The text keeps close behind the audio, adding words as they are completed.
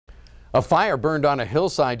A fire burned on a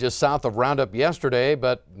hillside just south of Roundup yesterday,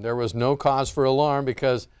 but there was no cause for alarm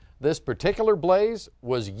because this particular blaze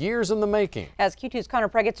was years in the making. As Q2's Connor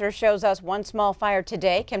Pregetzer shows us, one small fire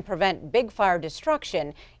today can prevent big fire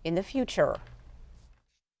destruction in the future.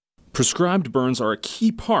 Prescribed burns are a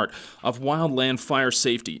key part of wildland fire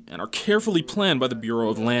safety and are carefully planned by the Bureau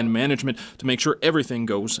of Land Management to make sure everything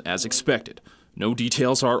goes as expected. No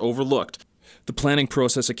details are overlooked. The planning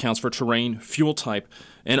process accounts for terrain, fuel type,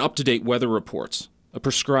 and up-to-date weather reports. A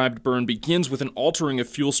prescribed burn begins with an altering of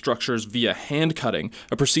fuel structures via hand cutting,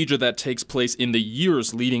 a procedure that takes place in the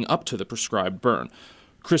years leading up to the prescribed burn.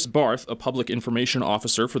 Chris Barth, a public information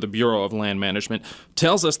officer for the Bureau of Land Management,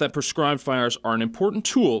 tells us that prescribed fires are an important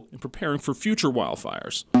tool in preparing for future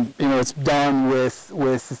wildfires. It's done with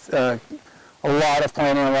a lot of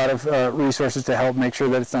planning, a lot of resources to help make sure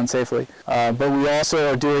that it's done safely. But we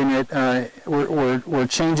also are doing it, we're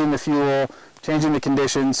changing the fuel, changing the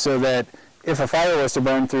conditions so that if a fire was to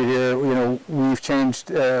burn through here,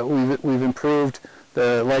 we've improved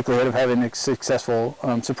the likelihood of having a successful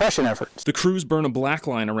suppression efforts. The crews burn a black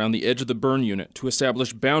line around the edge of the burn unit to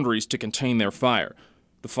establish boundaries to contain their fire.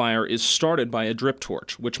 The fire is started by a drip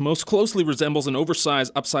torch, which most closely resembles an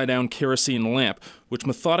oversized upside-down kerosene lamp, which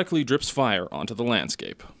methodically drips fire onto the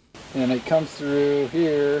landscape. And it comes through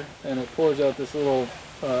here, and it pours out this little,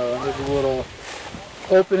 there's a little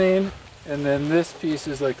opening, and then this piece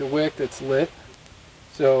is like the wick that's lit.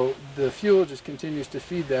 So the fuel just continues to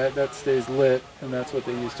feed that stays lit, and that's what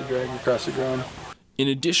they use to drag across the ground. In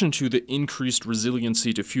addition to the increased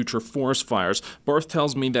resiliency to future forest fires, Barth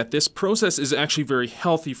tells me that this process is actually very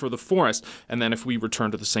healthy for the forest, and that if we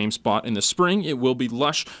return to the same spot in the spring, it will be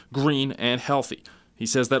lush, green, and healthy. He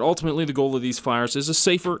says that ultimately the goal of these fires is a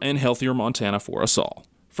safer and healthier Montana for us all.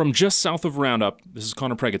 From just south of Roundup, this is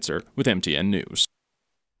Connor Pregetzer with MTN News.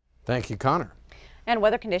 Thank you, Connor. And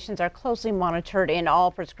weather conditions are closely monitored in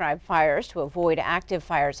all prescribed fires to avoid active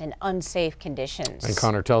fires in unsafe conditions. And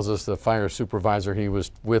Connor tells us the fire supervisor he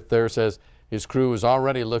was with there says his crew is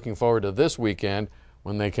already looking forward to this weekend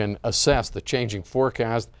when they can assess the changing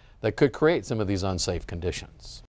forecast that could create some of these unsafe conditions.